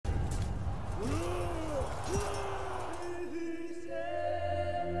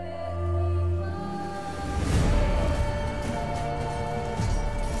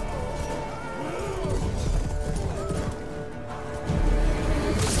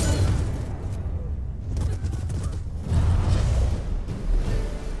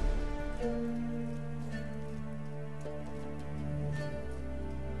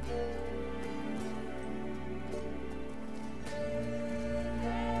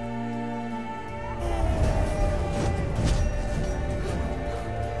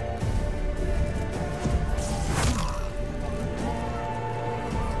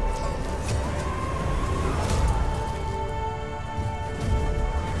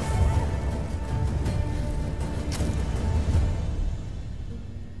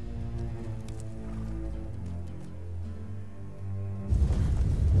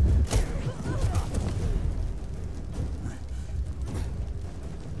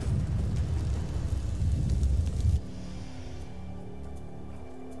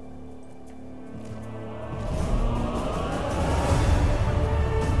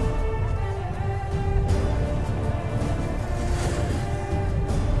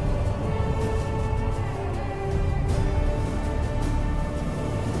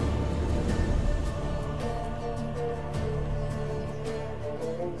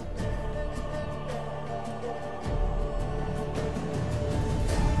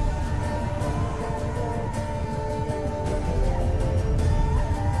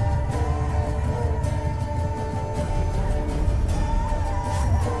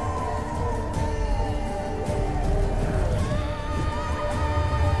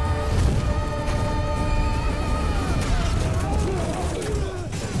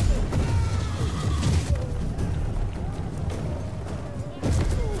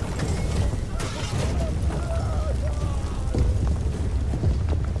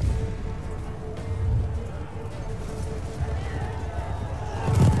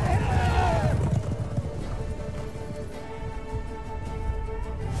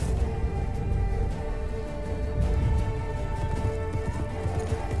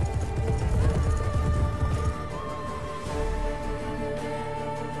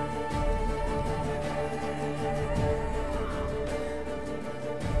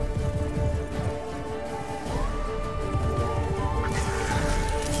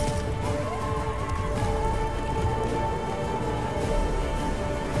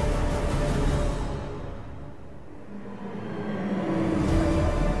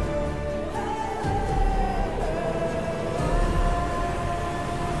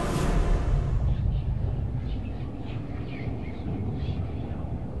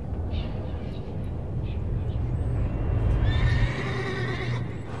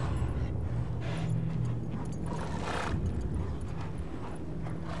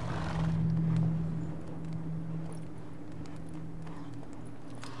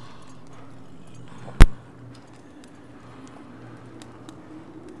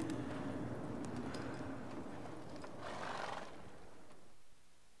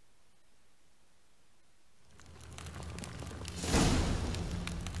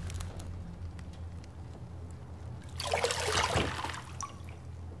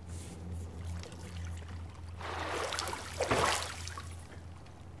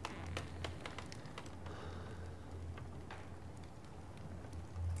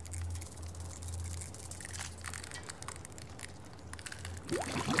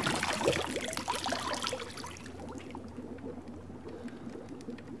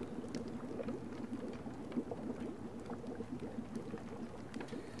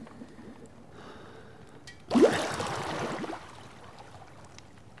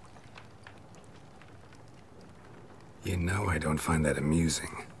don't find that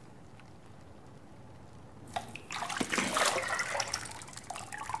amusing.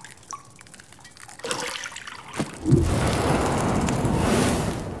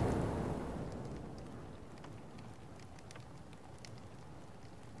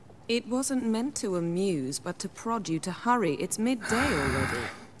 It wasn't meant to amuse, but to prod you to hurry. It's midday already.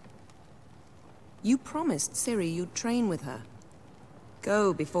 You promised Ciri you'd train with her.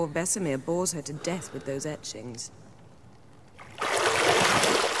 Go before Vesemir bores her to death with those etchings.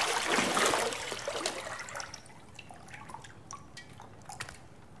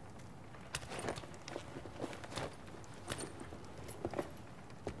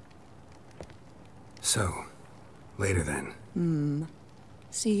 So, later then.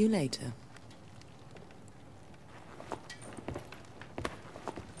 See you later.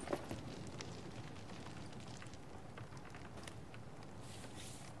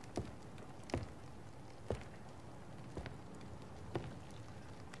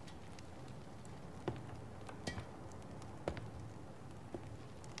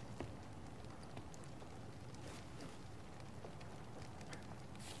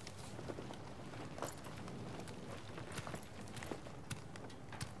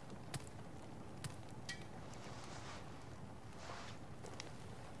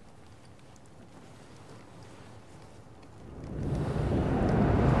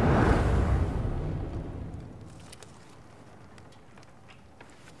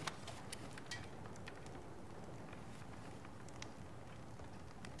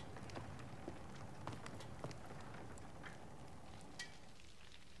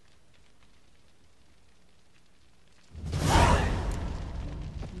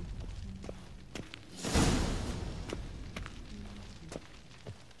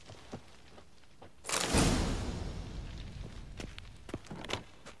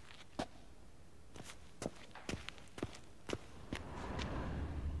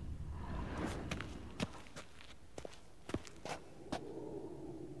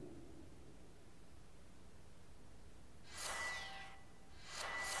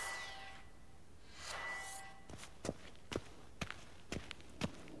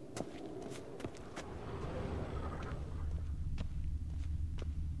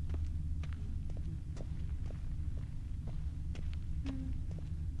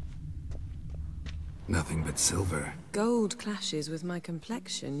 Nothing but silver. Gold clashes with my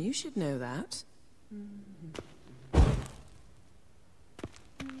complexion. You should know that.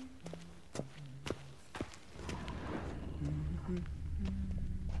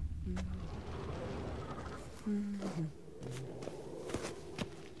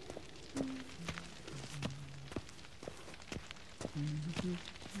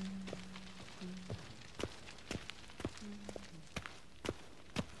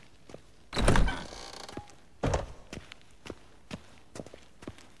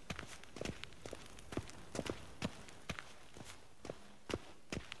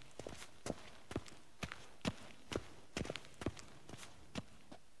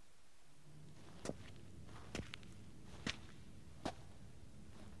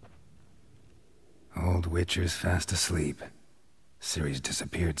 Old Witcher's fast asleep. Ciri's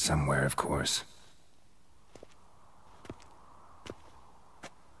disappeared somewhere, of course.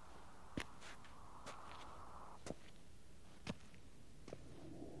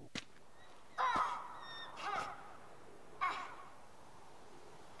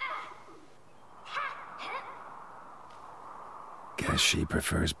 Guess she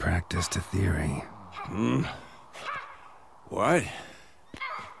prefers practice to theory. What?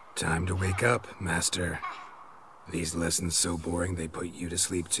 Time to wake up, Master. These lessons so boring they put you to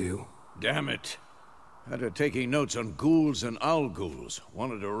sleep too? Damn it. Had her taking notes on ghouls and owl ghouls.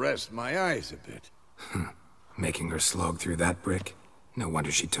 Wanted to rest my eyes a bit. Making her slog through that brick? No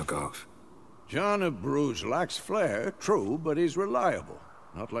wonder she took off. John of Bruges lacks flair, true, but he's reliable.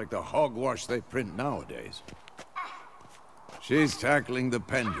 Not like the hogwash they print nowadays. She's tackling the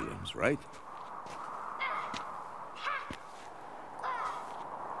pendulums, right?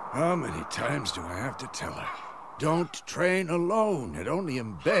 How many times do I have to tell her? Don't train alone. It only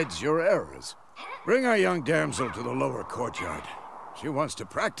embeds your errors. Bring our young damsel to the lower courtyard. She wants to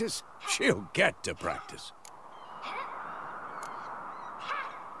practice, she'll get to practice.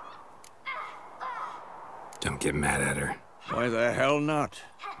 Don't get mad at her. Why the hell not?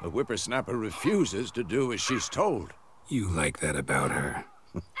 The whippersnapper refuses to do as she's told. You like that about her.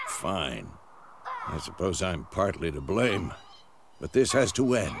 Fine. I suppose I'm partly to blame. But this has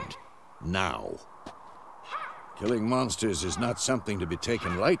to end. Now. Killing monsters is not something to be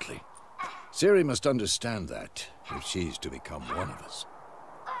taken lightly. Ciri must understand that, if she's to become one of us.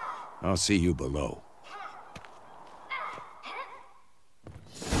 I'll see you below.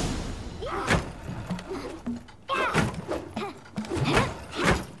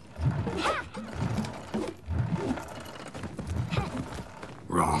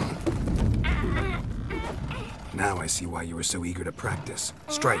 see why you were so eager to practice.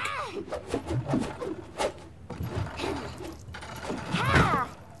 Strike.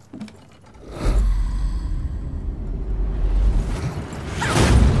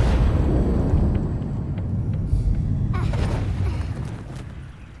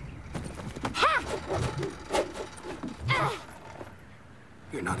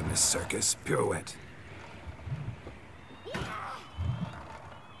 You're not in this circus. Pirouette.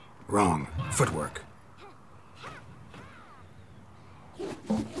 Wrong. Footwork.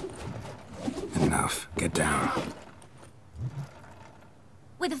 Enough. Get down.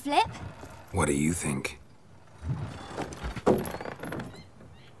 With a flip? What do you think?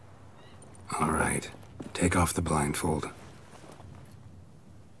 All right. Take off the blindfold.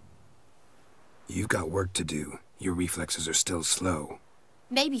 You've got work to do. Your reflexes are still slow.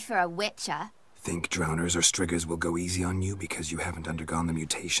 Maybe for a witcher. Think drowners or striggers will go easy on you because you haven't undergone the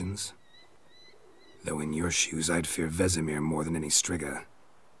mutations? Though in your shoes, I'd fear Vesemir more than any strigger.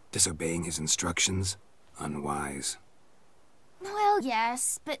 Disobeying his instructions? Unwise. Well,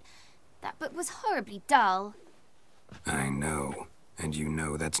 yes, but that book was horribly dull. I know. And you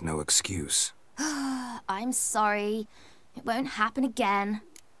know that's no excuse. I'm sorry. It won't happen again.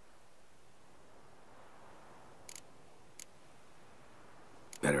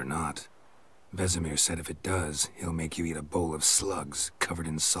 Better not. Vesemir said if it does, he'll make you eat a bowl of slugs covered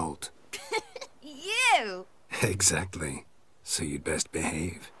in salt. You! Exactly. So you'd best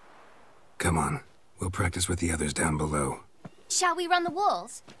behave. Come on. We'll practice with the others down below. Shall we run the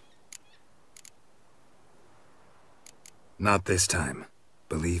walls? Not this time.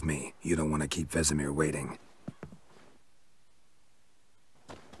 Believe me, you don't want to keep Vesemir waiting.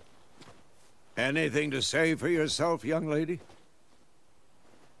 Anything to say for yourself, young lady?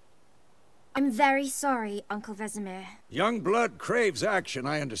 I'm very sorry, Uncle Vesemir. Young blood craves action,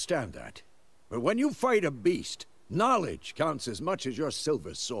 I understand that. But when you fight a beast, knowledge counts as much as your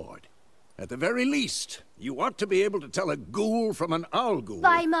silver sword. At the very least, you ought to be able to tell a ghoul from an owl ghoul.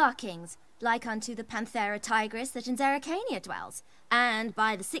 By markings, like unto the Panthera tigris that in Zerrikania dwells, and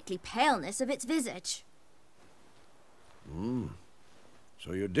by the sickly paleness of its visage.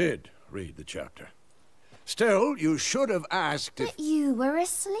 So you did read the chapter. Still, you should have asked if... But you were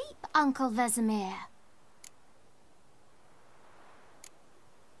asleep, Uncle Vesemir.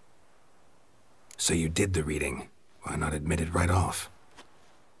 So you did the reading. Why not admit it right off?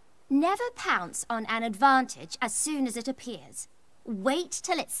 Never pounce on an advantage as soon as it appears. Wait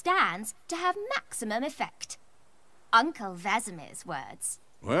till it stands to have maximum effect. Uncle Vesemir's words.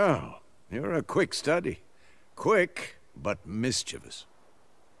 Well, you're a quick study. Quick, but mischievous.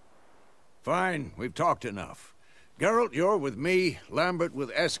 Fine, we've talked enough. Geralt, you're with me, Lambert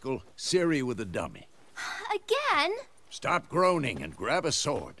with Eskel, Ciri with the dummy. Again? Stop groaning and grab a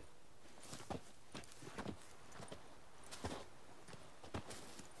sword.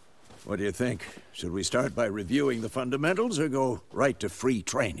 What do you think? Should we start by reviewing the fundamentals or go right to free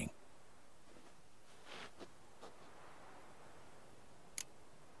training?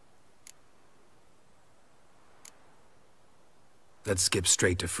 Let's skip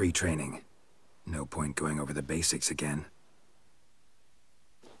straight to free training. No point going over the basics again.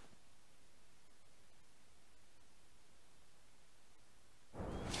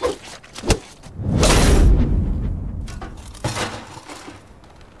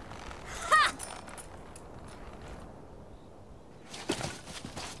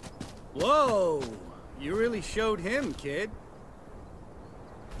 Whoa! You really showed him, kid.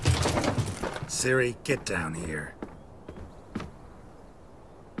 Ciri, get down here.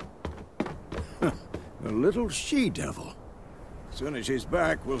 A little she-devil. As soon as she's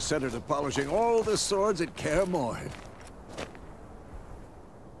back, we'll set her to polishing all the swords at Kaer Morhen.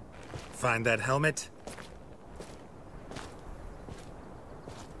 Find that helmet?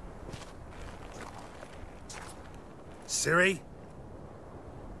 Ciri?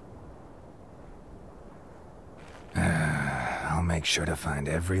 I'll make sure to find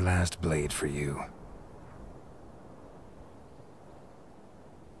every last blade for you.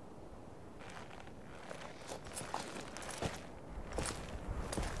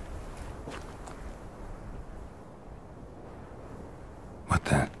 What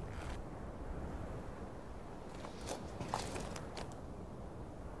the?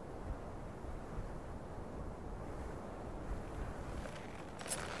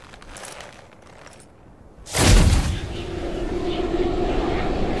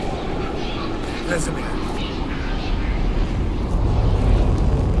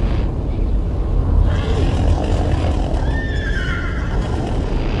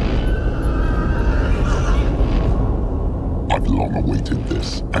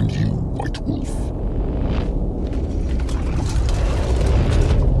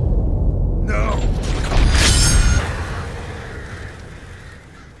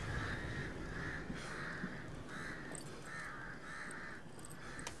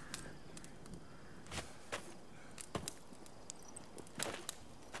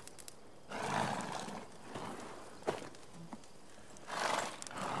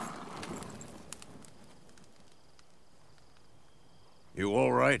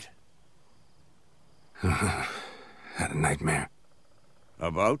 Had a nightmare.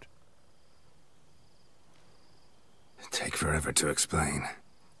 About? Take forever to explain.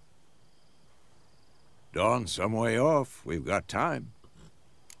 Dawn's some way off. We've got time.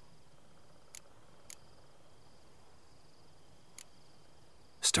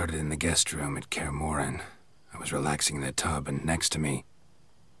 Started in the guest room at Kaer Morhen. I was relaxing in the tub, and next to me...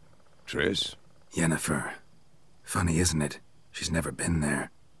 Triss? Yennefer. Funny, isn't it? She's never been there.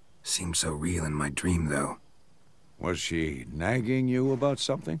 Seemed so real in my dream, though. Was she nagging you about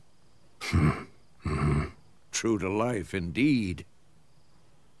something? True to life, indeed.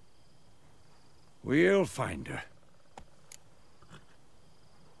 We'll find her.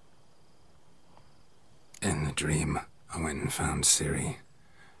 In the dream, I went and found Ciri.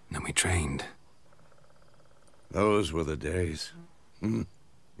 Then we trained. Those were the days.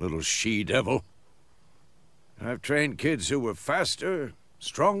 Little she-devil. I've trained kids who were faster,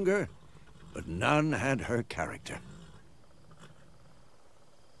 stronger, but none had her character.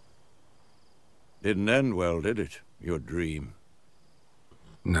 Didn't end well, did it? Your dream?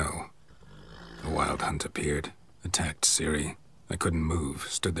 No. A wild hunt appeared, attacked Ciri. I couldn't move,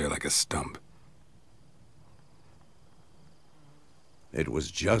 stood there like a stump. It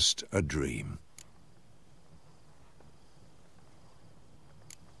was just a dream.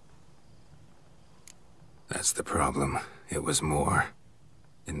 That's the problem. It was more.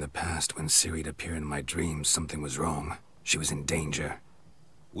 In the past, when Ciri'd appear in my dreams, something was wrong. She was in danger.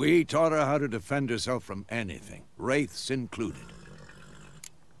 We taught her how to defend herself from anything, wraiths included.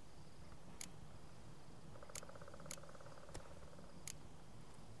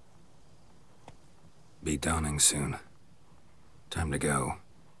 Be dawning soon. Time to go.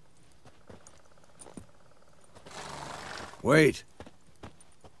 Wait.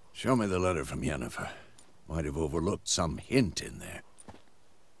 Show me the letter from Yennefer. Might have overlooked some hint in there.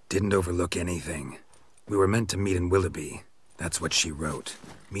 Didn't overlook anything. We were meant to meet in Willoughby. That's what she wrote.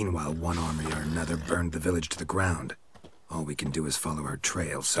 Meanwhile, one army or another burned the village to the ground. All we can do is follow her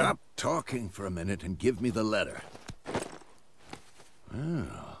trail, so... Stop talking for a minute and give me the letter.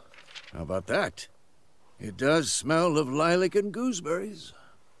 Oh, how about that? It does smell of lilac and gooseberries.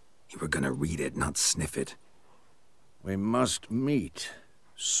 You were gonna read it, not sniff it. We must meet.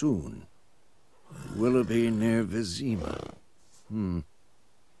 Soon. Willoughby near Vizima.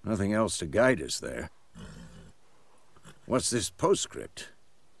 Nothing else to guide us there. What's this postscript?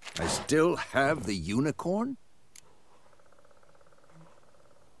 I still have the unicorn?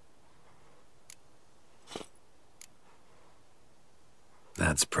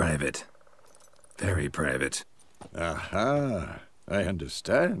 That's private. Very private. Aha, I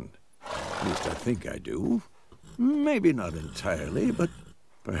understand. At least I think I do. Maybe not entirely, but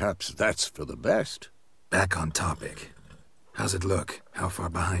perhaps that's for the best. Back on topic. How's it look? How far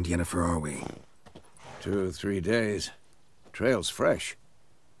behind Yennefer are we? 2 or 3 days. Trail's fresh,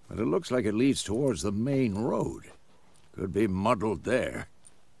 but it looks like it leads towards the main road. Could be muddled there.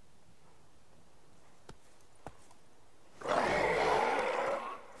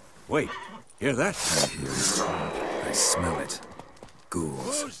 Wait, hear that? I hear it. I smell it.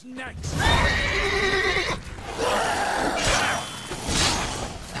 Ghouls. Who's next?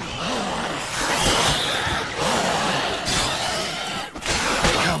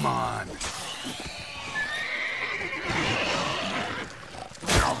 Come on!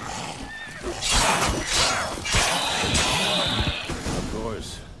 Of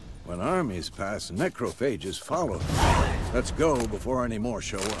course, when armies pass, necrophages follow. Let's go before any more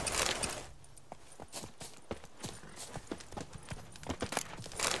show up.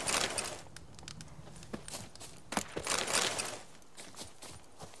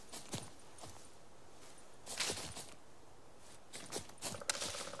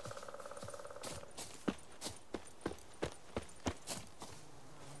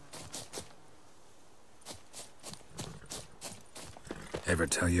 Ever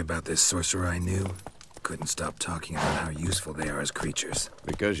tell you about this sorcerer I knew? Couldn't stop talking about how useful they are as creatures.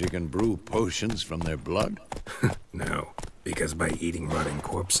 Because you can brew potions from their blood? No, because by eating rotting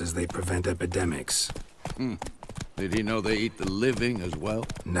corpses, they prevent epidemics. Did he know they eat the living as well?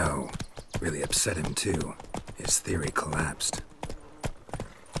 No. Really upset him, too. His theory collapsed.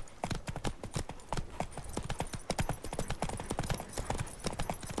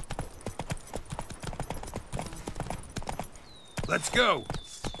 Let's go!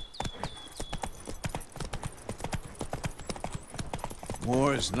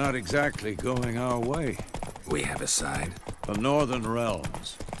 War's not exactly going our way. We have a side. The Northern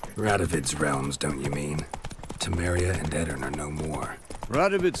Realms. Radovid's realms, don't you mean? Temeria and Edirn are no more.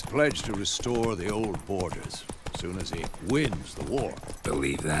 Radovid's pledged to restore the old borders. as soon as he wins the war.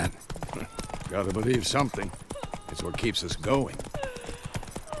 Believe that? Gotta believe something. It's what keeps us going.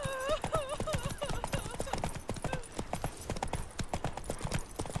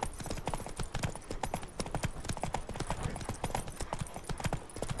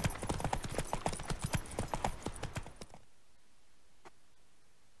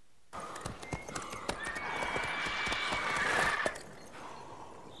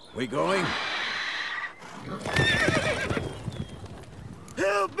 We going?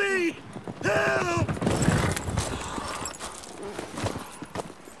 Help me! Help!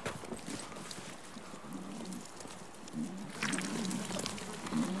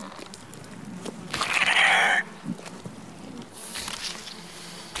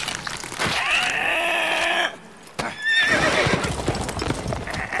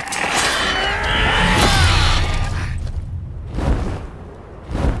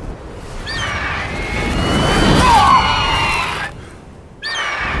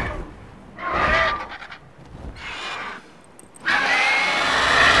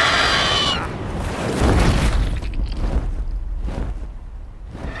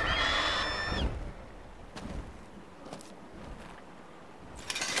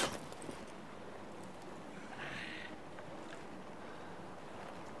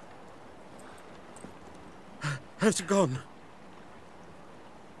 Has it gone?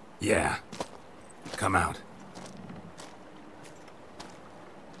 Yeah. Come out.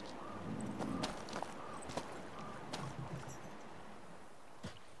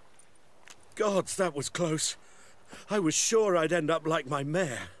 Gods, that was close. I was sure I'd end up like my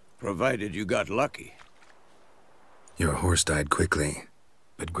mare. Provided you got lucky. Your horse died quickly,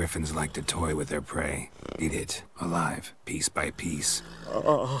 but griffins like to toy with their prey. Eat it, alive, piece by piece.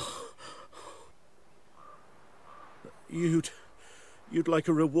 Oh. You'd like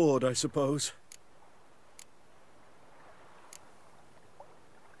a reward, I suppose.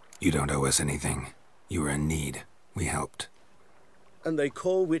 You don't owe us anything. You were in need. We helped. And they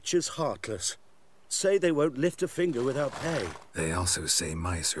call witches heartless. Say they won't lift a finger without pay. They also say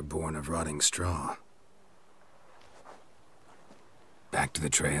mice are born of rotting straw. Back to the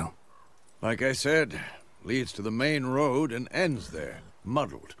trail? Like I said, leads to the main road and ends there,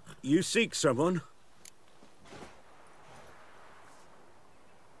 muddled. You seek someone?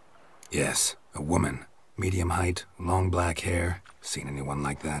 Yes, a woman. Medium height, long black hair. Seen anyone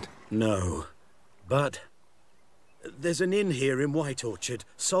like that? No. But there's an inn here in White Orchard.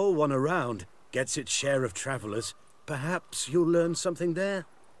 Sole one around. Gets its share of travelers. Perhaps you'll learn something there?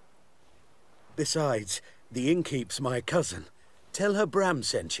 Besides, the innkeep's my cousin. Tell her Bram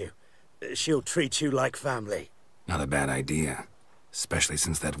sent you. She'll treat you like family. Not a bad idea. Especially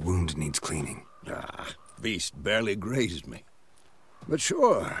since that wound needs cleaning. Ah, beast barely grazed me. But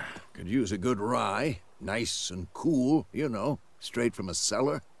sure, could use a good rye. Nice and cool, you know, straight from a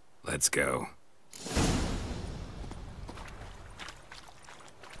cellar. Let's go.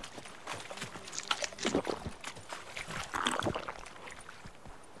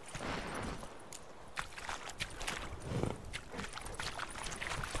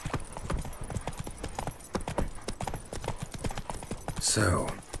 So,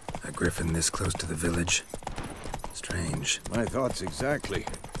 a griffin this close to the village? Strange. My thoughts exactly.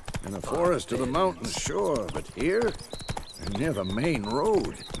 In the forest or the mountains, sure, but here? And near the main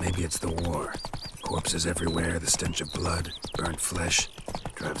road. Maybe it's the war. Corpses everywhere, the stench of blood, burnt flesh.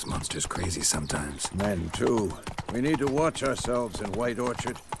 Drives monsters crazy sometimes. Men, too. We need to watch ourselves in White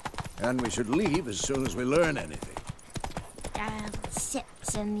Orchard. And we should leave as soon as we learn anything.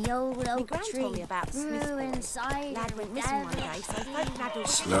 Sits in the old oak tree. Told me about grew inside Lad went missing one day, so both Lad will...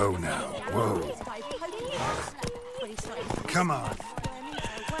 Slow now. Whoa. Come on.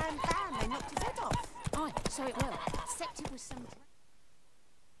 They knocked his head off. Aye, so it will. Except it was some...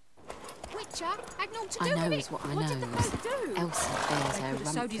 Witcher had naught to I do know with is it. what I What know. did the folk do? Elsa bears They her could have rump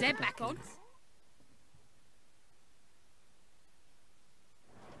sewed his for head the back on. Buckens.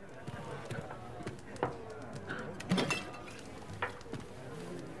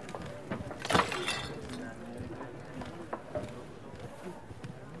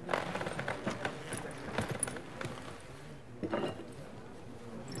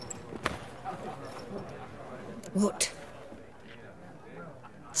 What?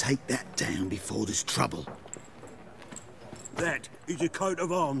 Take that down before there's trouble. That is a coat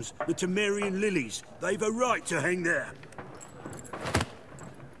of arms, the Temerian lilies. They've a right to hang there.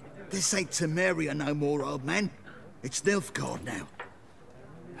 This ain't Temeria no more, old man. It's Nilfgaard now.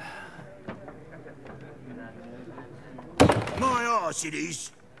 My arse it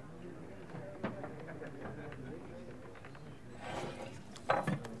is.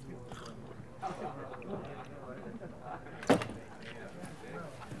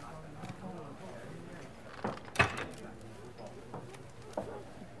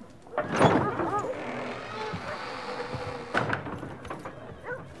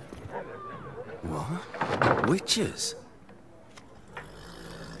 Witches?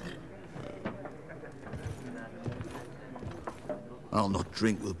 I'll not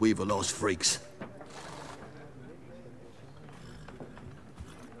drink with Weaver-Lost freaks.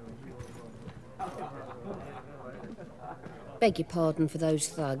 Beg your pardon for those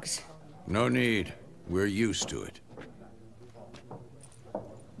thugs. No need. We're used to it.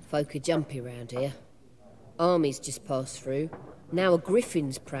 Folk are jumpy round here. Armies just passed through. Now a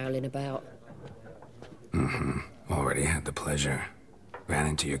griffin's prowling about. Already had the pleasure. Ran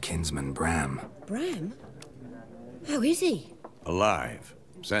into your kinsman, Bram. Bram? How is he? Alive.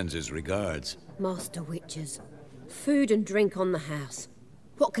 Sends his regards. Master Witches. Food and drink on the house.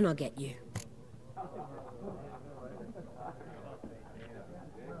 What can I get you?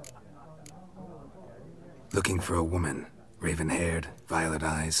 Looking for a woman. Raven-haired, violet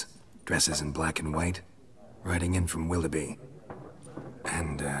eyes, dresses in black and white. Riding in from Willoughby.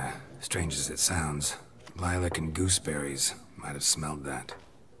 And, strange as it sounds, lilac and gooseberries might have smelled that.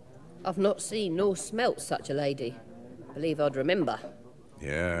 I've not seen nor smelt such a lady. Believe I'd remember.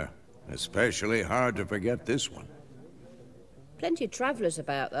 Yeah, especially hard to forget this one. Plenty of travellers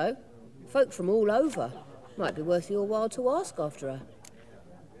about, though. Folk from all over. Might be worth your while to ask after her.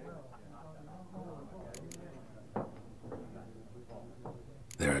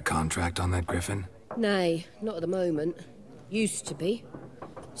 There a contract on that griffin? Nay, not at the moment. Used to be.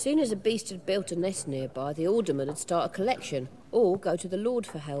 Soon as a beast had built a nest nearby, the alderman would start a collection, or go to the Lord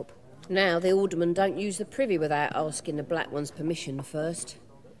for help. Now the aldermen don't use the privy without asking the Black One's permission first.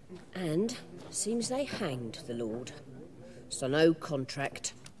 And seems they hanged the Lord. So no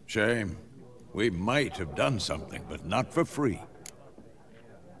contract. Shame. We might have done something, but not for free.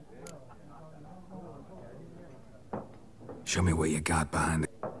 Show me what you got behind the...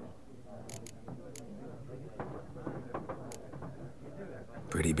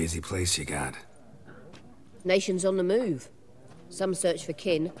 Pretty busy place you got. Nations on the move. Some search for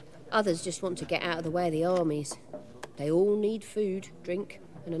kin, others just want to get out of the way of the armies. They all need food, drink,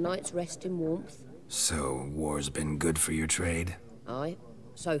 and a night's rest in warmth. So, war's been good for your trade? Aye,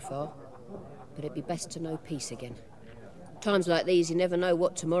 so far. But it'd be best to know peace again. Times like these, you never know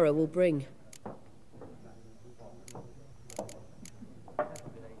what tomorrow will bring.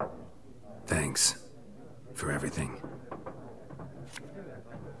 Thanks. For everything.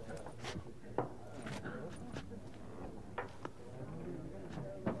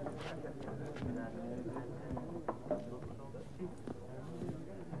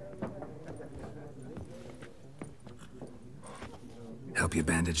 Help you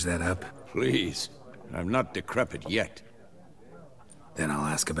bandage that up? Please. I'm not decrepit yet. Then I'll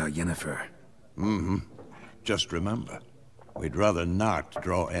ask about Yennefer. Just remember, we'd rather not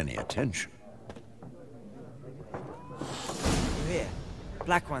draw any attention. You hear?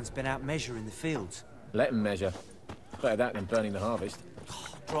 Black One's been out measuring the fields. Let him measure. Better that than burning the harvest.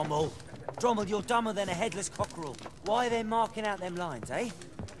 Drommel. Drommel, you're dumber than a headless cockerel. Why are they marking out them lines, eh?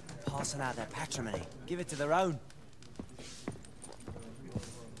 Passing out their patrimony. Give it to their own.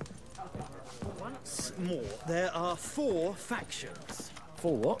 Once more, there are 4 factions.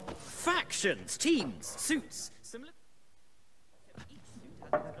 4 what? Factions, teams, suits, similar...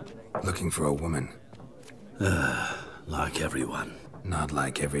 Looking for a woman. Like everyone. Not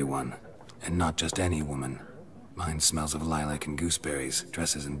like everyone. And not just any woman. Mine smells of lilac and gooseberries,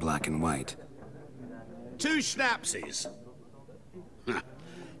 dresses in black and white. 2 schnapsies.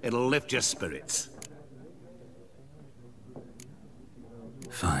 It'll lift your spirits.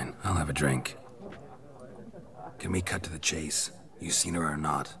 Fine, I'll have a drink. Can we cut to the chase? You seen her or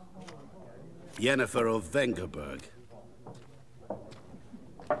not? Yennefer of Vengerberg.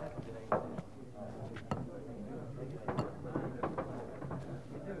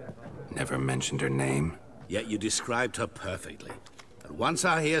 Never mentioned her name. Yet you described her perfectly. And once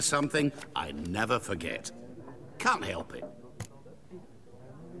I hear something, I never forget. Can't help it.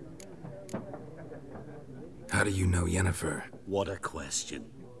 How do you know Yennefer? What a question.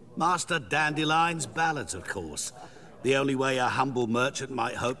 Master Dandelion's ballads, of course. The only way a humble merchant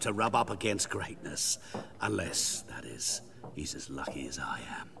might hope to rub up against greatness. Unless, that is, he's as lucky as I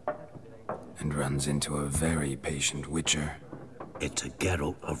am. And runs into a very patient witcher. Into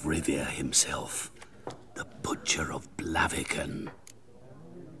Geralt of Rivia himself. The Butcher of Blaviken.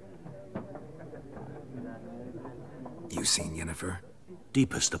 You seen Yennefer?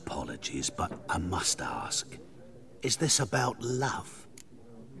 Deepest apologies, but I must ask. Is this about love?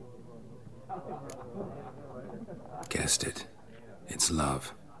 Guessed it. It's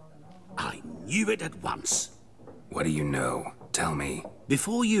love. I knew it at once. What do you know? Tell me.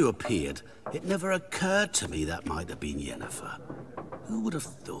 Before you appeared, it never occurred to me that might have been Yennefer. Who would have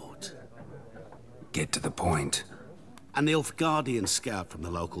thought? Get to the point. A Nilfgaardian scout from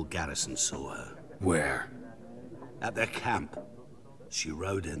the local garrison saw her. Where? At their camp. She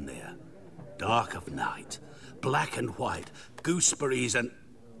rode in there. Dark of night. Black and white. Gooseberries and...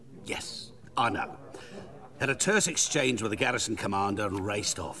 Yes, I know. Had a terse exchange with the garrison commander and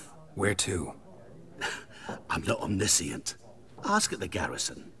raced off. Where to? I'm not omniscient. Ask at the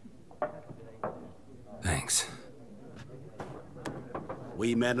garrison. Thanks.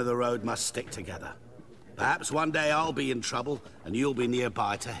 We men of the road must stick together. Perhaps one day I'll be in trouble and you'll be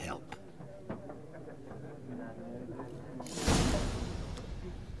nearby to help.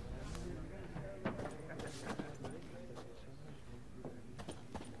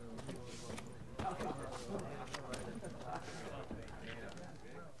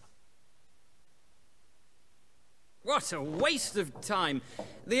 What a waste of time!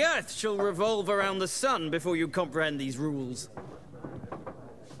 The Earth shall revolve around the sun before you comprehend these rules.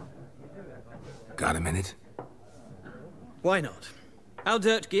 Got a minute? Why not?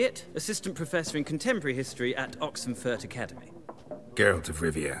 Aldert Geert, Assistant Professor in Contemporary History at Oxenfurt Academy. Geralt of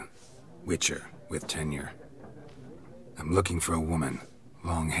Rivia. Witcher, with tenure. I'm looking for a woman.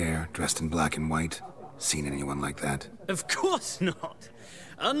 Long hair, dressed in black and white. Seen anyone like that? Of course not!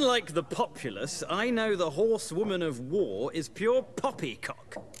 Unlike the populace, I know the horsewoman of war is pure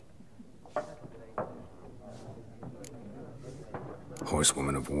poppycock.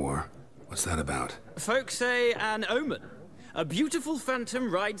 Horsewoman of war? What's that about? Folk say an omen. A beautiful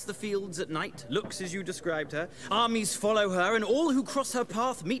phantom rides the fields at night, looks as you described her. Armies follow her, and all who cross her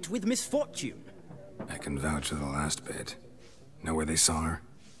path meet with misfortune. I can vouch for the last bit. Know where they saw her?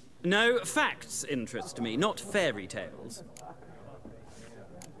 No, facts interest me, not fairy tales.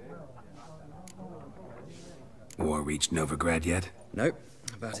 War reached Novigrad yet? Nope,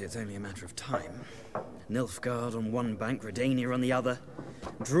 but it's only a matter of time. Nilfgaard on one bank, Redania on the other.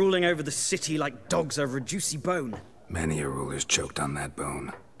 Drooling over the city like dogs over a juicy bone. Many a ruler's choked on that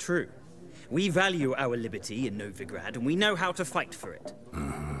bone. True. We value our liberty in Novigrad, and we know how to fight for it.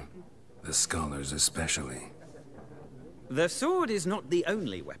 The scholars especially. The sword is not the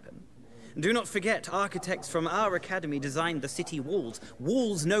only weapon. Do not forget, architects from our academy designed the city walls.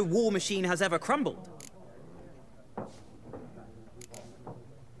 Walls no war machine has ever crumbled.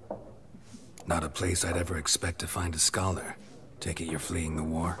 Not a place I'd ever expect to find a scholar. Take it you're fleeing the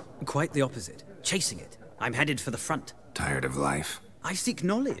war? Quite the opposite. Chasing it. I'm headed for the front. Tired of life? I seek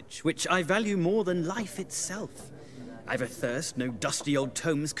knowledge, which I value more than life itself. I've a thirst no dusty old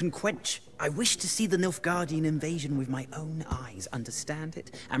tomes can quench. I wish to see the Nilfgaardian invasion with my own eyes, understand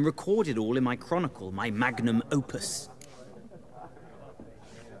it, and record it all in my chronicle, my magnum opus.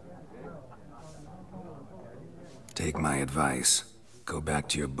 Take my advice. Go back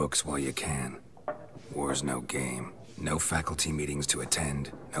to your books while you can. War's no game. No faculty meetings to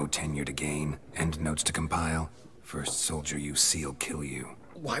attend, no tenure to gain, end notes to compile. First soldier you see'll kill you.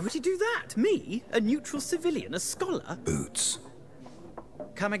 Why would he do that? Me? A neutral civilian? A scholar? Boots.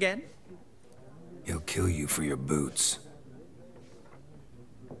 Come again? He'll kill you for your boots.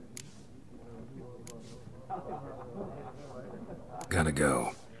 Gotta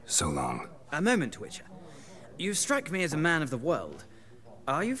go. So long. A moment, Witcher. You strike me as a man of the world.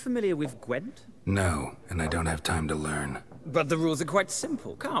 Are you familiar with Gwent? No, and I don't have time to learn. But the rules are quite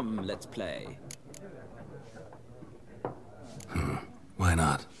simple. Come, let's play. Why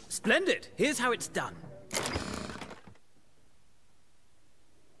not? Splendid! Here's how it's done.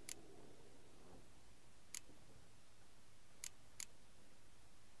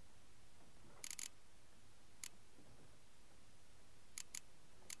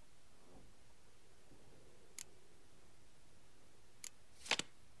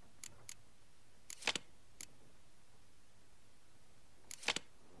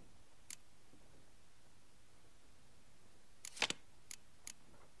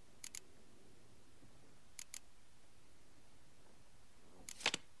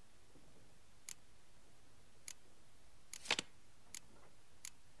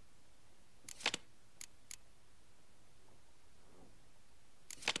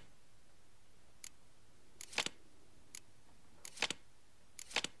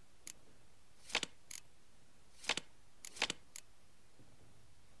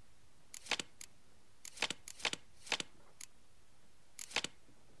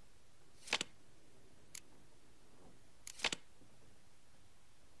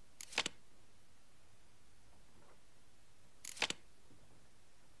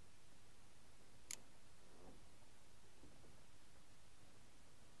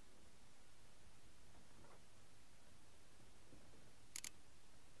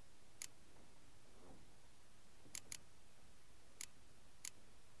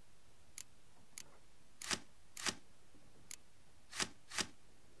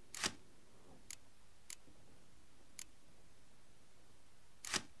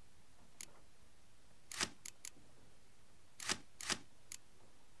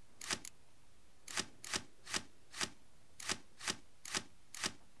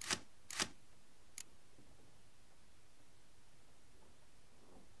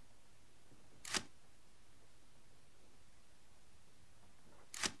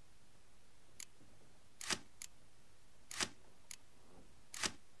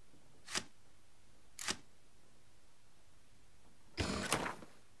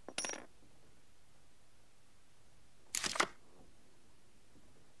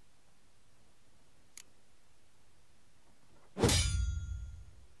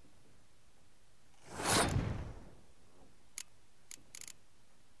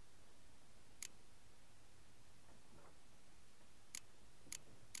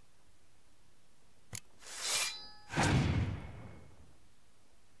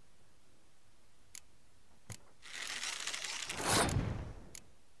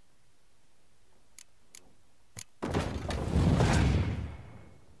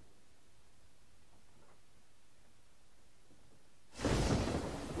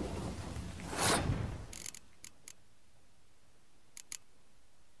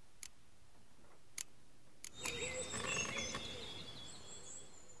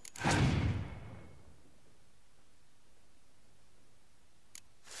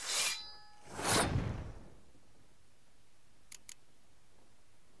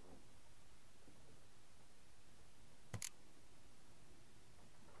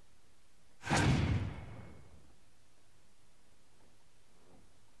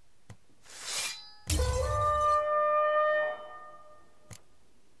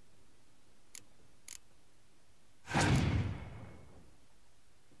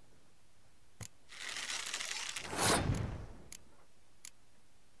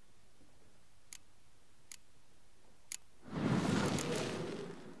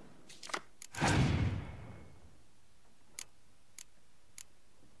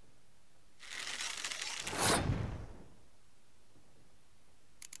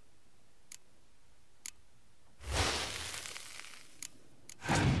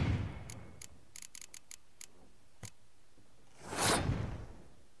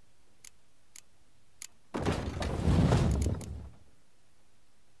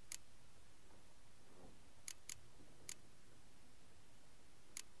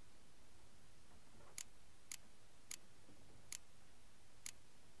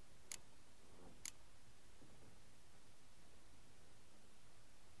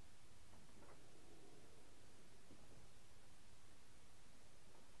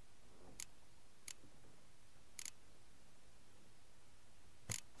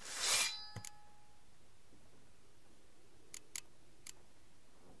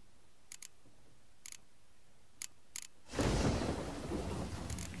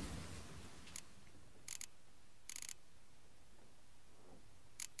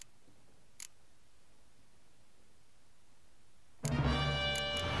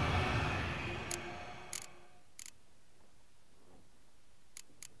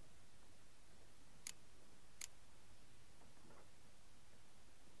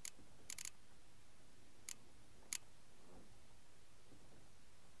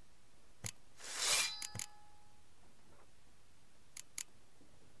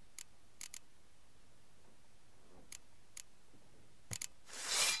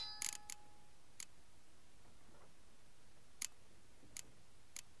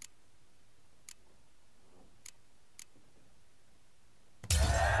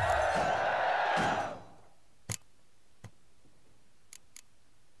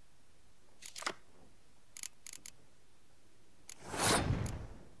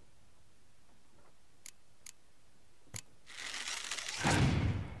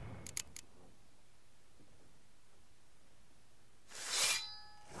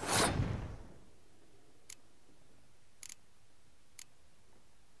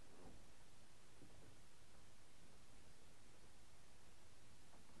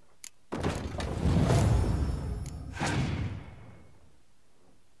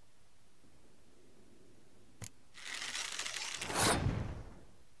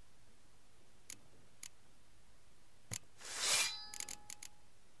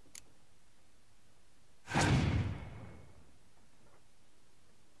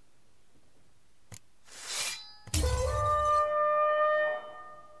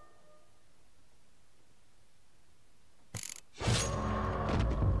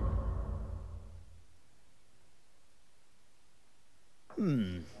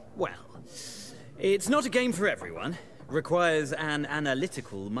 It's not a game for everyone. Requires an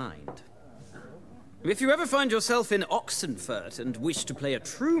analytical mind. If you ever find yourself in Oxenfurt and wish to play a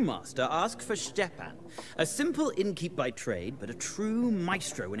true master, ask for Stepan. A simple innkeep by trade, but a true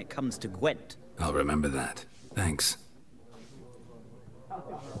maestro when it comes to Gwent. I'll remember that. Thanks.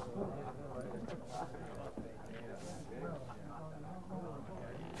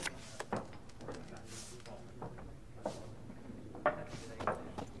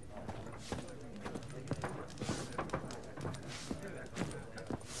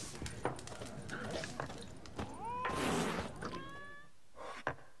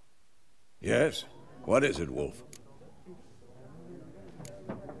 Yes? What is it, Wolf?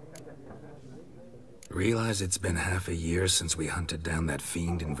 Realize it's been half a year since we hunted down that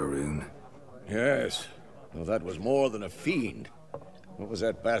fiend in Varun? Yes. Well, that was more than a fiend. What was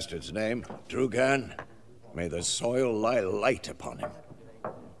that bastard's name? Drugan? May the soil lie light upon him.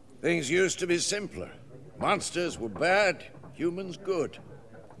 Things used to be simpler. Monsters were bad, humans good.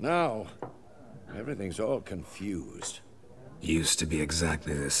 Now, everything's all confused. Used to be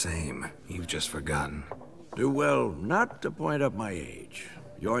exactly the same. You've just forgotten. Do well not to point up my age.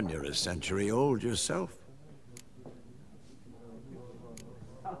 You're near a century old yourself.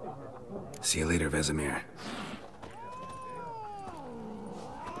 See you later, Vesemir.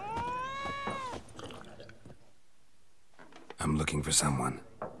 I'm looking for someone.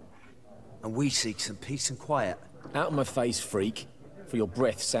 And we seek some peace and quiet. Out of my face, freak. For your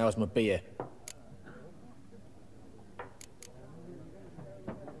breath sours my beer.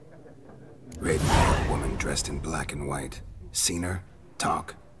 Red-haired woman dressed in black and white. Seen her?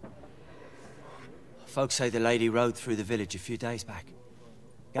 Talk. Folks say the lady rode through the village a few days back.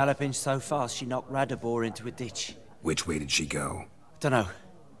 Galloping so fast she knocked Radabor into a ditch. Which way did she go? Dunno.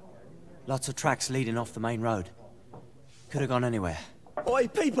 Lots of tracks leading off the main road. Could have gone anywhere. Oi,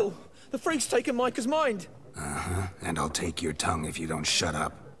 people! The freak's taken Micah's mind! Uh-huh. And I'll take your tongue if you don't shut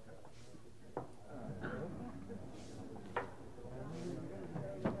up.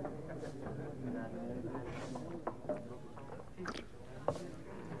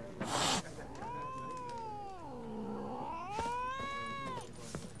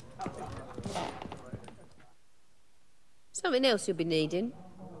 Something else you'll be needing.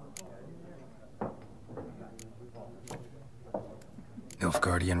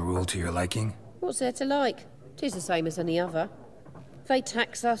 Nilfgaardian rule to your liking? What's there to like? 'Tis the same as any other. They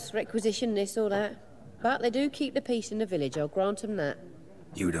tax us, requisition this or that. But they do keep the peace in the village, I'll grant 'em that.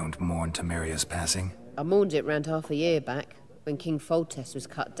 You don't mourn Temeria's passing? I mourned it round half a year back, when King Foltest was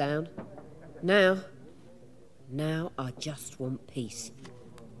cut down. Now I just want peace.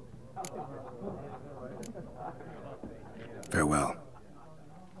 Farewell.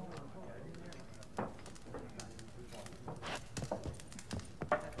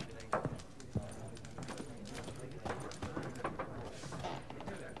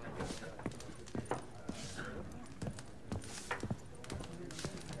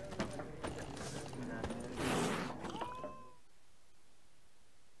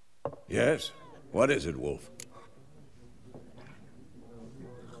 Yes? What is it, Wolf?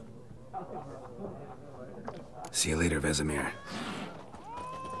 See you later, Vesemir.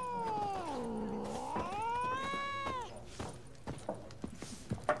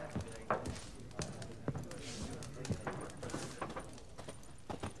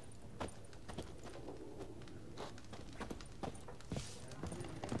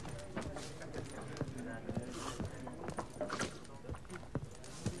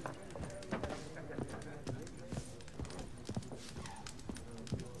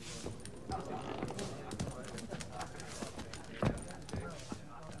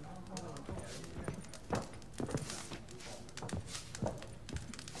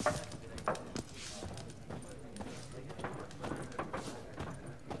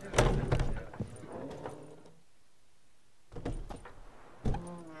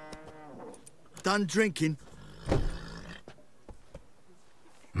 Done drinking?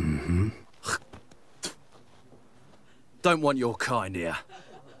 Mm-hmm. Don't want your kind here.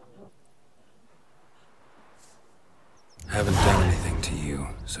 Haven't done anything to you,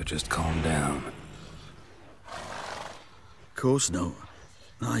 so just calm down. Course no.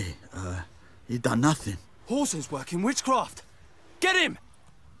 You done nothing. Horses working witchcraft. Get him!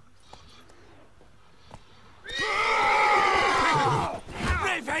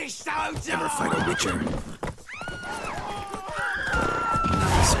 Ever fight a witcher?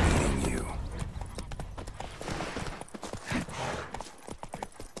 Nice meeting you.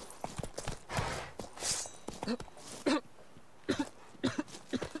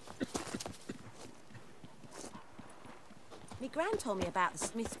 Me gran told me about the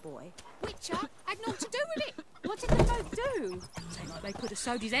Smith's boy. Which picture had naught to do with it. What did they both do? Say like they could have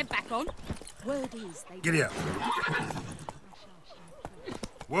sewed his head back on. Word is they... Giddy up.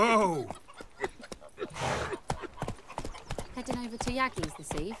 Whoa! Heading over to Yagi's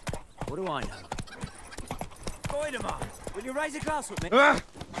this eve. What do I know? Voidemar, will you raise a glass with me? Ah!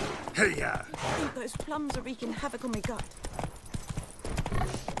 Hey, ya! I think those plums are wreaking havoc on my gut.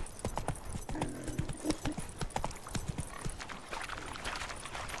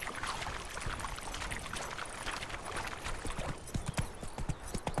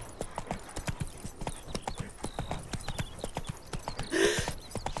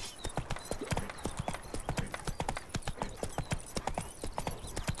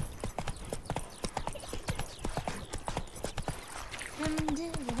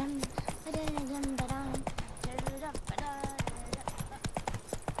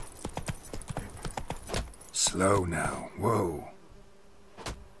 Slow now. Whoa.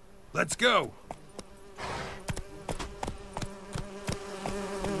 Let's go!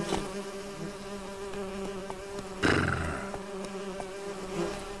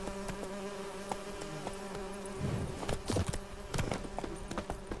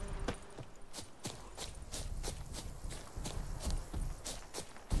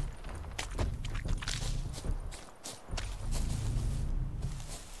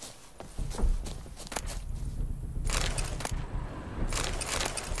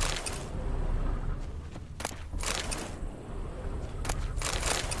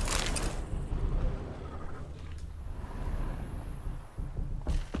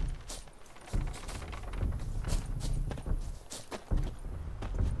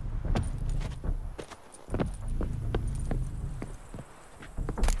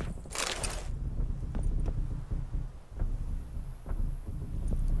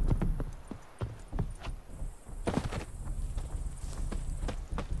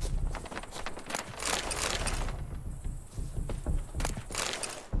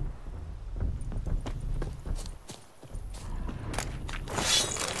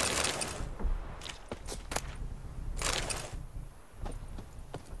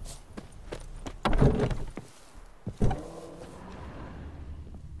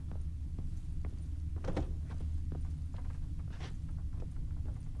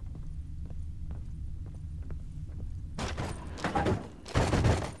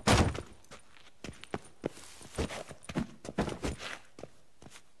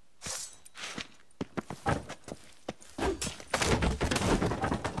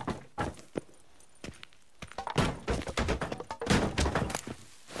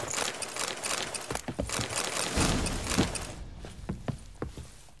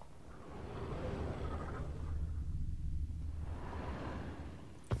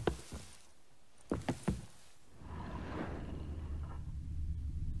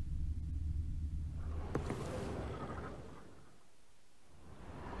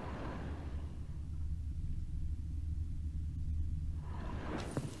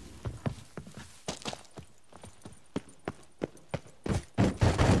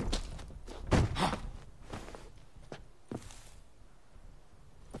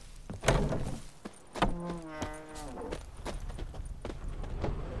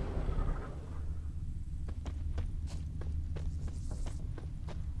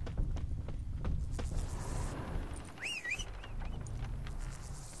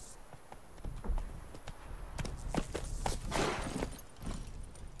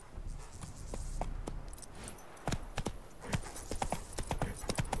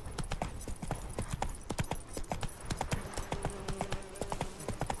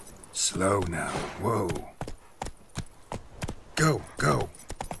 Slow now. Whoa. Go, go.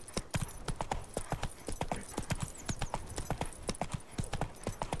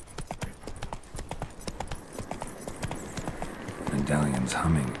 Medallion's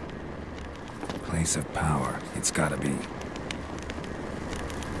humming. Place of power. It's gotta be.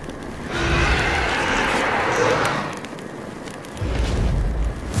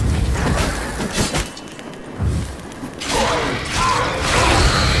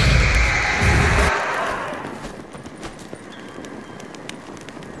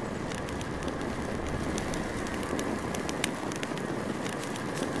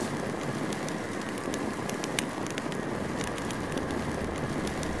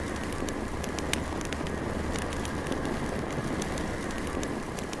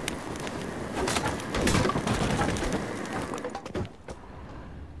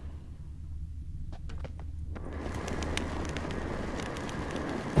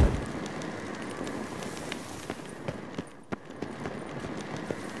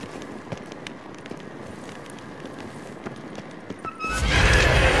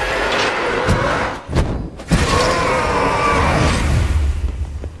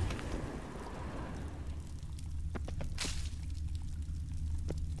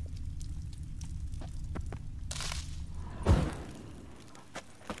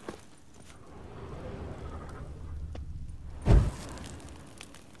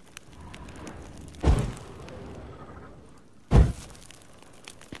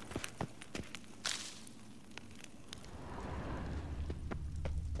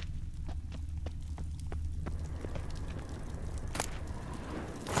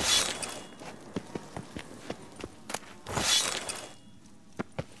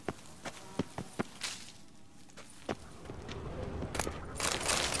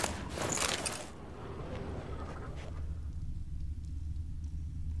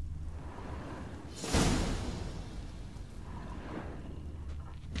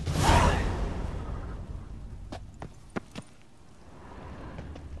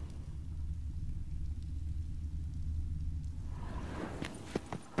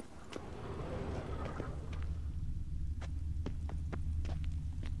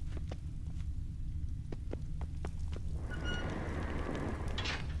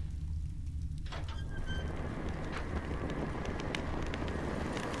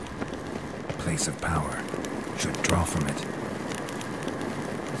 place of power. Should draw from it.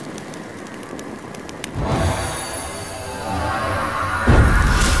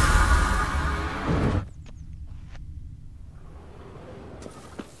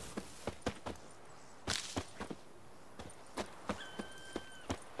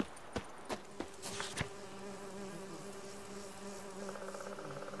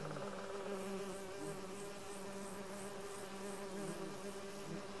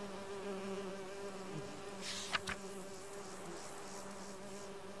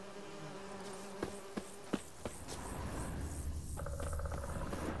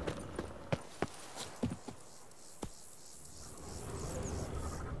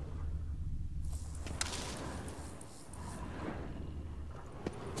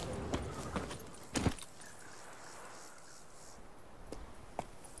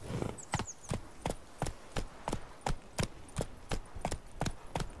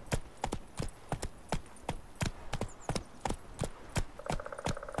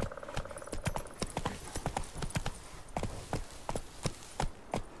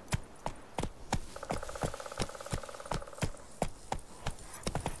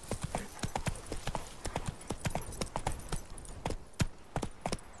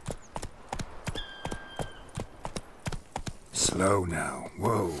 Slow now.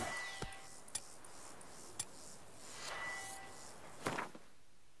 Whoa.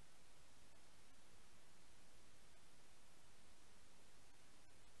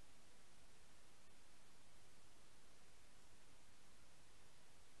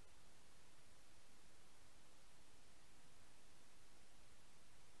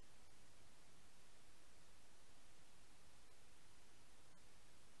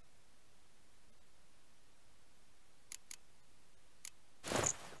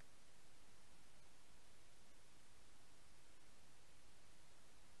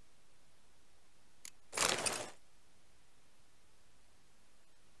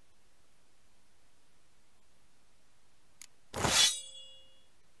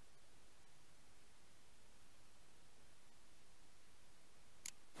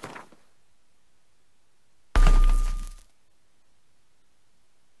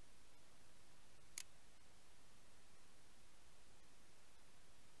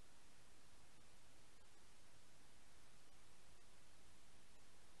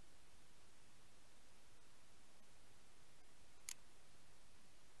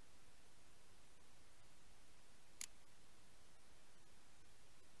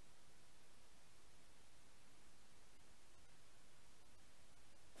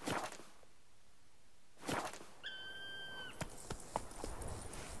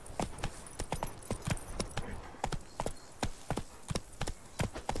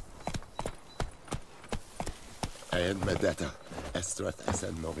 And Medetta, Estrath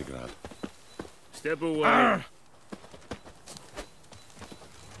SN Novigrad. Step away.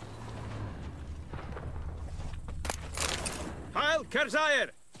 Heil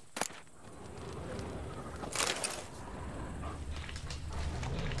Kerzayer!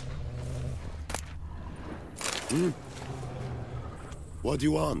 What do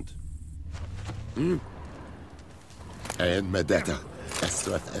you want? And Medetta,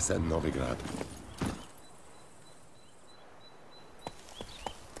 Estrath SN Novigrad.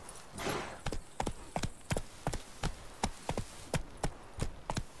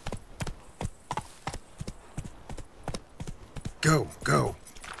 Go, go.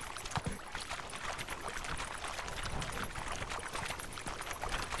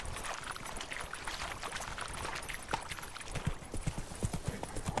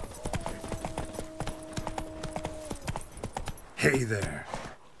 Hey there.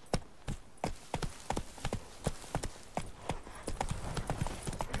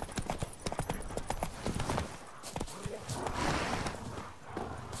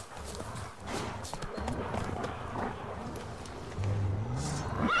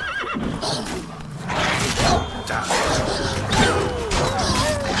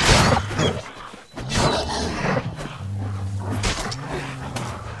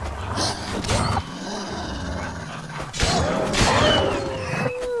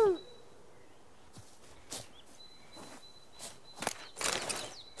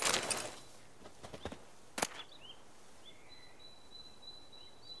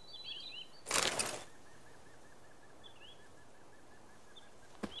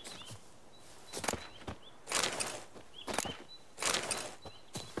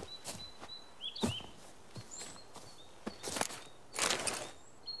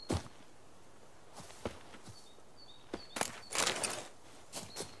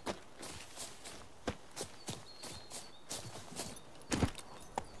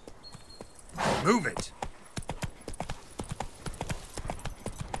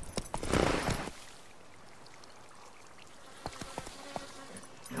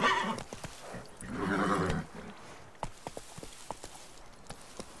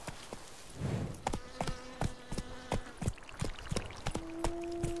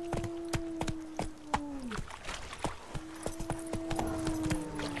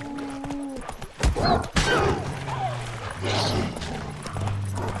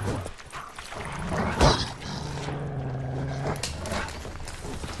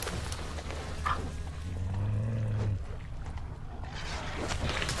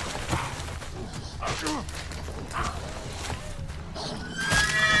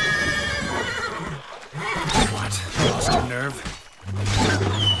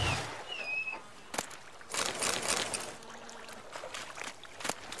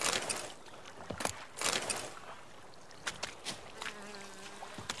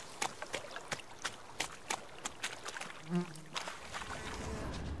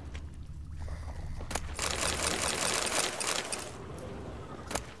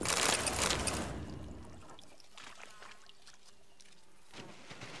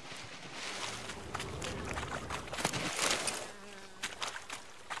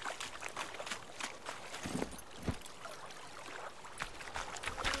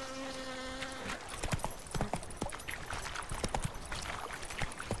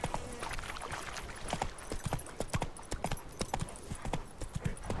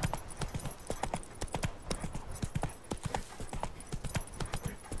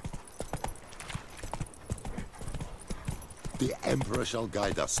 The Emperor shall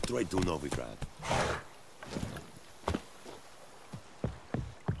guide us straight to Novigrad.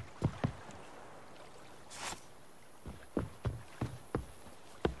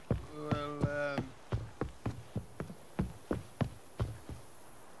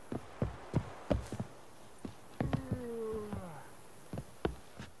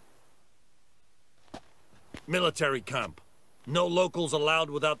 Military camp. No locals allowed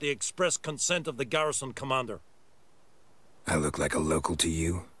without the express consent of the garrison commander. I look like a local to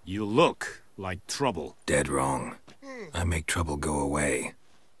you? You look like trouble. Dead wrong. I make trouble go away.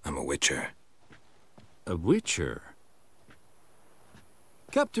 I'm a witcher. A witcher?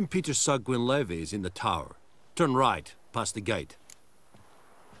 Captain Peter Sagwin-Levy is in the tower. Turn right, past the gate.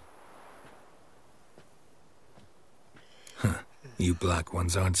 Huh. You black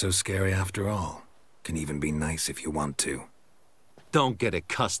ones aren't so scary after all. Can even be nice if you want to. Don't get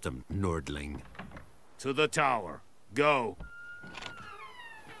accustomed, Nordling. To the tower. Go.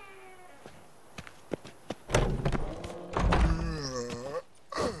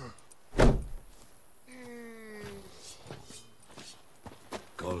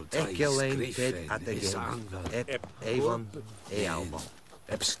 Ekelein fed at the game. Ep Avon e Almo.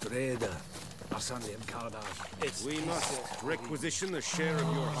 Streda. We must requisition a share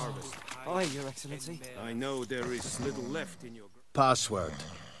of your harvest. Aye, Your Excellency. I know there is little left in your... Password.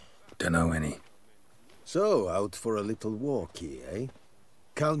 Dunno any. So, out for a little walkie, eh?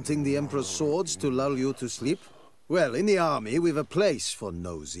 Counting the Emperor's swords to lull you to sleep? Well, in the army, we've a place for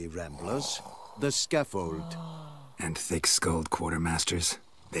nosy ramblers. The scaffold. And thick-skulled quartermasters.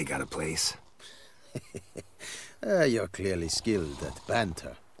 They got a place. You're clearly skilled at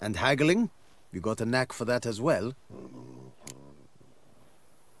banter. And haggling? You got a knack for that as well?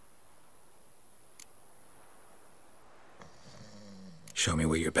 Show me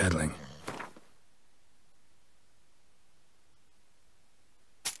what you're peddling.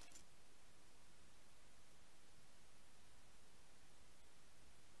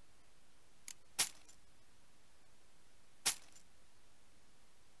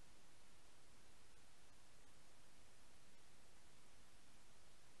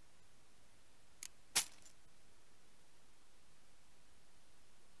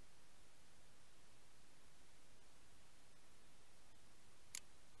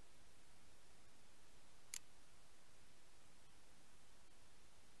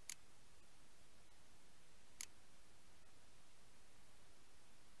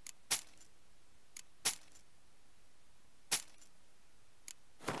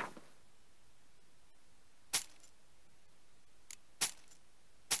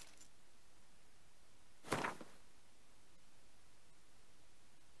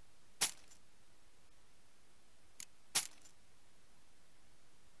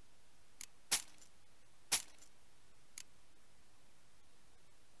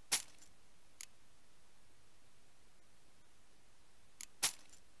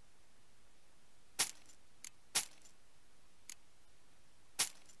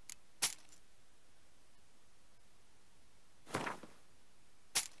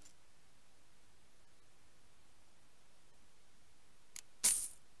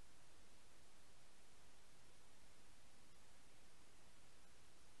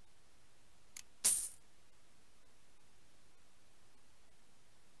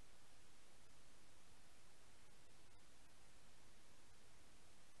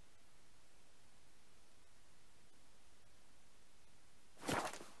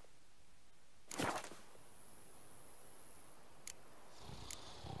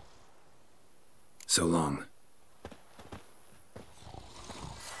 So long.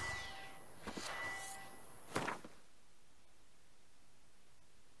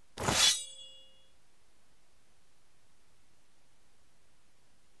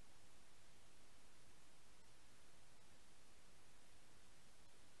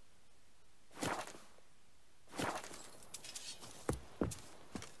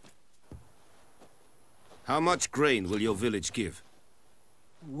 How much grain will your village give?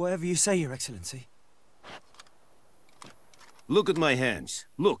 Whatever you say, Your Excellency. Look at my hands.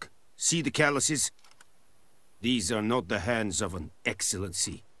 Look. See the calluses? These are not the hands of an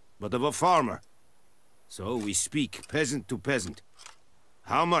excellency, but of a farmer. So we speak peasant to peasant.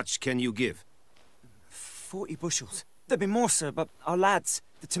 How much can you give? 40 bushels. There'd be more, sir, but our lads,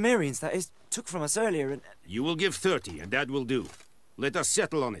 the Temerians, that is, took from us earlier and... You will give 30, and that will do. Let us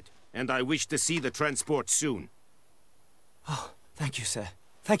settle on it, and I wish to see the transport soon. Oh, thank you, sir.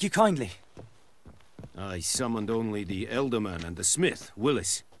 Thank you kindly. I summoned only the Elderman and the smith,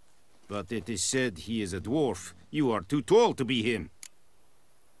 Willis. But it is said he is a dwarf. You are too tall to be him.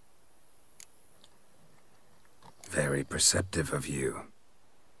 Very perceptive of you.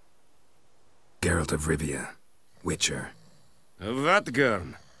 Geralt of Rivia, Witcher.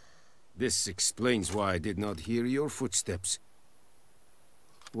 Vatgern. This explains why I did not hear your footsteps.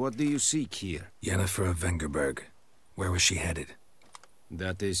 What do you seek here? Yennefer of Vengerberg. Where was she headed?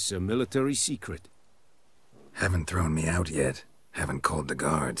 That is a military secret. Haven't thrown me out yet. Haven't called the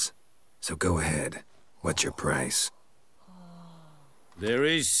guards. So go ahead. What's your price? There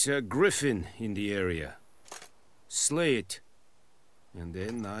is a griffin in the area. Slay it. And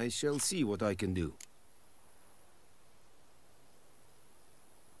then I shall see what I can do.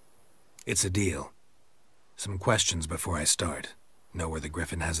 It's a deal. Some questions before I start. Know where the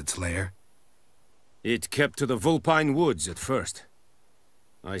griffin has its lair? It kept to the Vulpine Woods at first.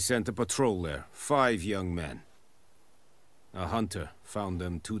 I sent a patrol there, 5 young men. A hunter found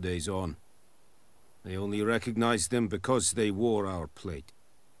them 2 days on. They only recognized them because they wore our plate.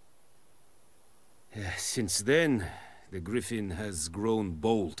 Since then, the griffin has grown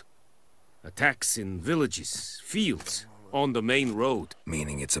bold. Attacks in villages, fields, on the main road.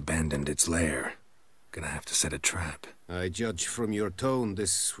 Meaning it's abandoned its lair. Gonna have to set a trap. I judge from your tone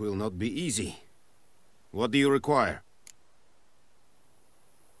this will not be easy. What do you require?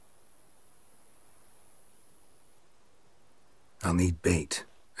 I'll need bait.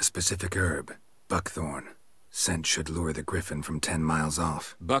 A specific herb. Buckthorn. Scent should lure the griffin from 10 miles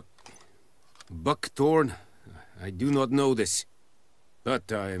off. Buckthorn? I do not know this.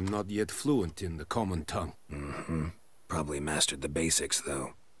 But I am not yet fluent in the common tongue. Mm-hmm. Probably mastered the basics,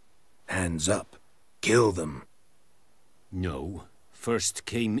 though. Hands up. Kill them. No. First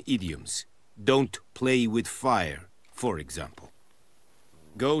came idioms. Don't play with fire, for example.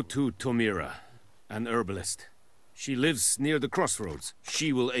 Go to Tomira, an herbalist. She lives near the crossroads.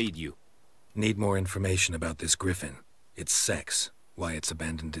 She will aid you. Need more information about this griffin. Its sex. Why it's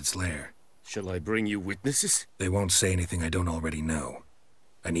abandoned its lair. Shall I bring you witnesses? They won't say anything I don't already know.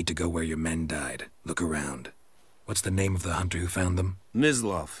 I need to go where your men died. Look around. What's the name of the hunter who found them?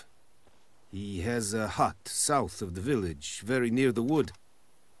 Mislav. He has a hut south of the village, very near the wood.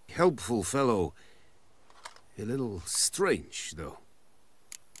 Helpful fellow. A little strange, though.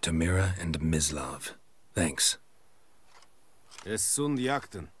 Tomira and Mislav. Thanks. Es sunt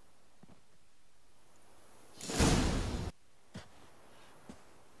jakten.